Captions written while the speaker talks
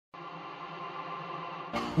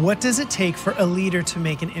What does it take for a leader to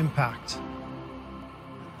make an impact?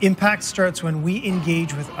 Impact starts when we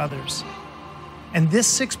engage with others. And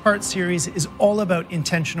this 6-part series is all about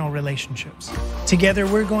intentional relationships. Together,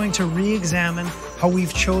 we're going to re-examine how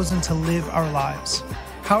we've chosen to live our lives,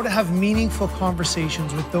 how to have meaningful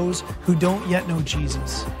conversations with those who don't yet know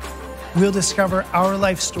Jesus. We'll discover our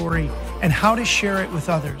life story and how to share it with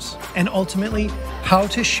others, and ultimately, how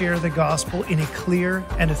to share the gospel in a clear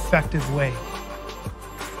and effective way.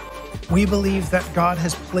 We believe that God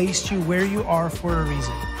has placed you where you are for a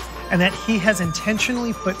reason, and that He has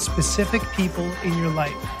intentionally put specific people in your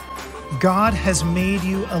life. God has made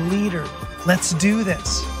you a leader. Let's do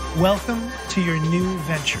this. Welcome to your new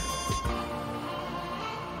venture.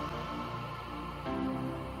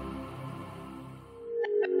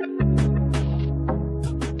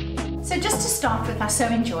 So just to start with, I so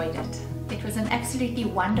enjoyed it. It was an absolutely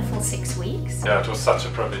wonderful 6 weeks. Yeah, it was such a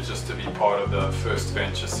privilege just to be part of the First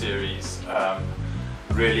Venture series.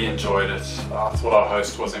 Really enjoyed it. I thought our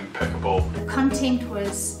host was impeccable. The content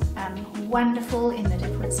was wonderful in that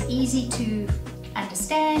it was easy to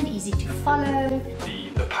understand, easy to follow.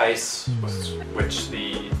 The pace with which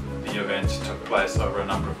the event took place over a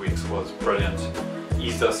number of weeks was brilliant.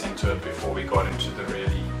 Eased us into it before we got into the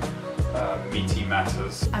really meaty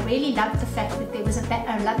matters. I really loved the fact that there was a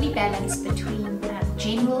lovely balance between the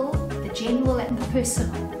general and the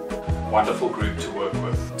personal. Wonderful group to work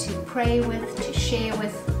with. To pray with, to share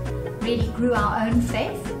with, really grew our own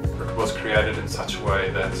faith. It was created in such a way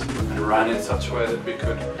that, and run in such a way that we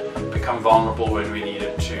could become vulnerable when we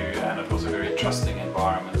needed to, and it was a very trusting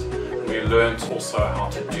environment. And we learned also how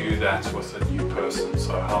to do that with a new person,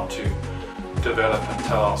 so how to develop and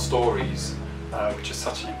tell our stories, which is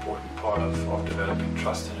such an important part of developing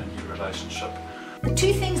trust in a new relationship. The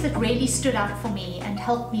two things that really stood out for me and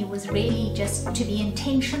helped me was really just to be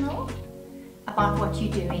intentional about what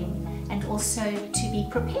you're doing and also to be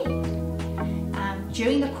prepared.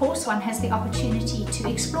 During the course, one has the opportunity to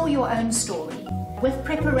explore your own story. With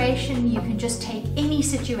preparation, you can just take any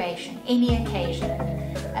situation, any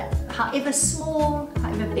occasion, however small,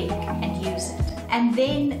 however big, and use it. And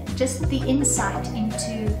then just the insight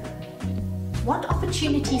into what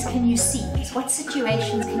opportunities can you seize, what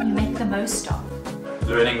situations can you make the most of.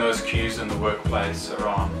 Learning those cues in the workplace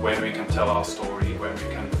around when we can tell our story, when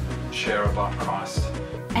we can share about Christ.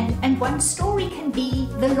 And one story can be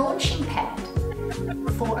the launching pad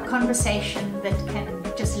for a conversation that can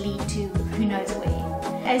just lead to who knows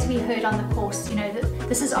where. As we heard on the course,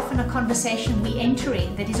 this is often a conversation we're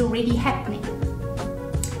entering that is already happening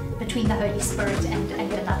between the Holy Spirit and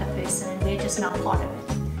another person, and we're just now part of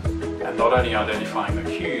it. And not only identifying the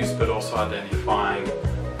cues, but also identifying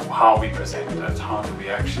how we present that, how do we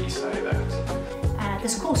actually say that.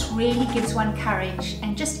 This course really gives one courage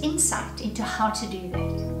and just insight into how to do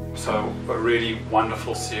that. So a really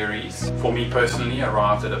wonderful series. For me personally,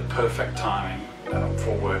 arrived at a perfect timing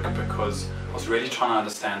for work, because I was really trying to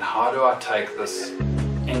understand how do I take this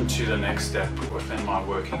into the next step within my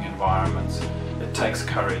working environment. It takes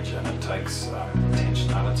courage and it takes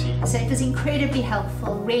intentionality. So it was incredibly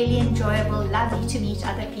helpful, really enjoyable, lovely to meet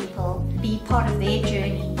other people, be part of their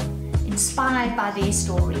journey, inspired by their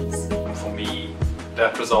stories. For me,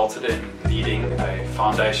 that resulted in leading a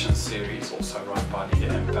foundation series, also run by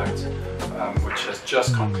Leader Impact, which has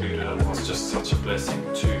just concluded and was just such a blessing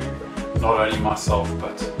to not only myself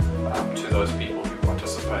but to those people